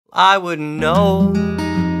I wouldn't know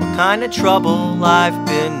what kind of trouble I've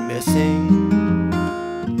been missing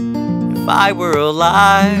if I were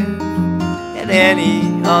alive at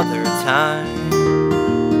any other time.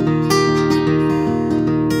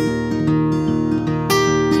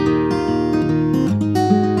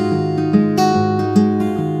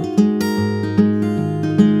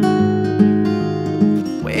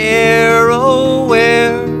 Where, oh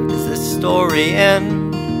where does this story end?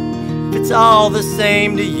 If it's all the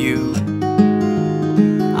same to you,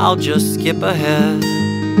 I'll just skip ahead.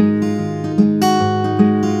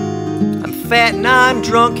 I'm fat and I'm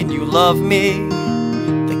drunk and you love me.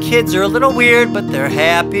 The kids are a little weird but they're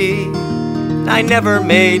happy. And I never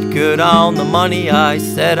made good on the money I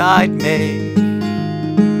said I'd make.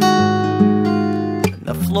 And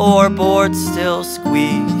the floorboards still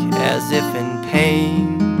squeak as if in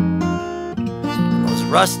pain. And those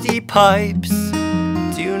rusty pipes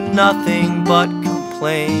do nothing but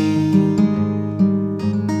complain.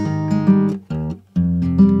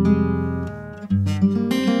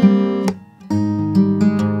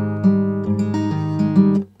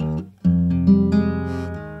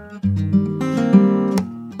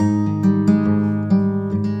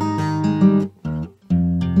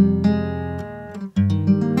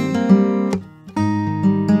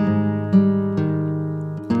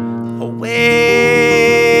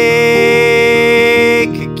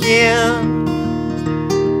 Awake again,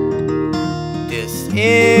 disinterested,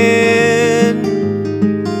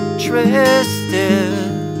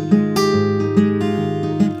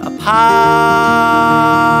 a pox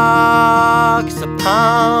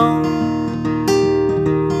upon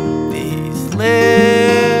these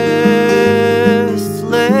listless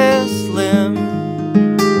limbs.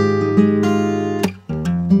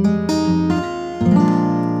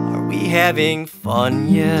 Are we having fun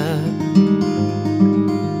yet?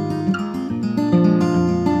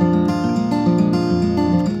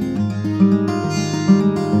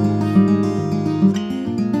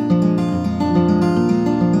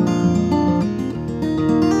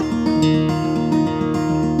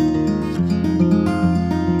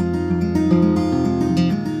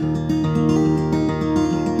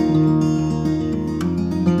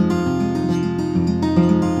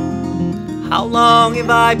 How long have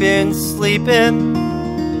I been sleeping?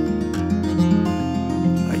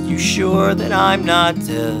 Are you sure that I'm not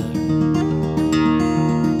dead?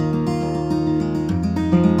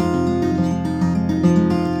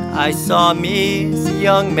 I saw me as a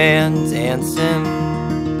young man dancing,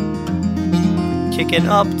 kicking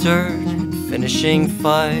up dirt and finishing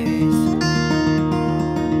fights.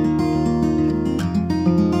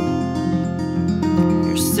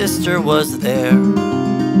 Your sister was there,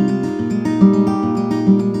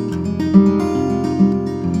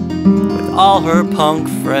 all her punk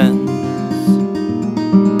friends,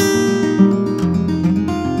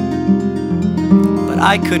 but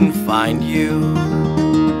I couldn't find you.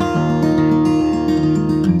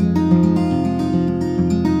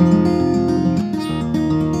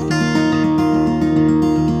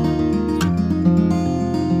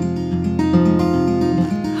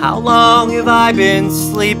 How long have I been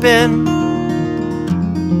sleeping?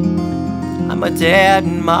 I'm a dad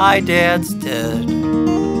and my dad's dead.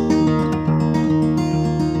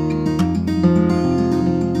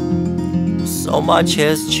 So much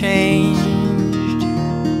has changed.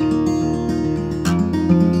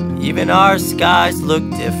 Even our skies look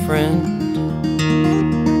different.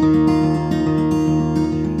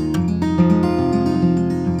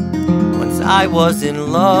 Once I was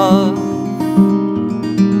in love,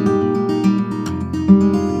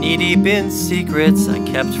 knee deep in secrets I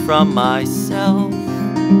kept from myself.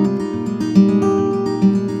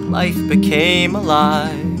 Life became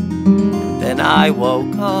alive, and then I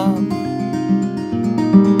woke up.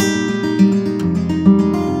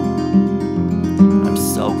 I'm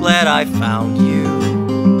so glad I found you.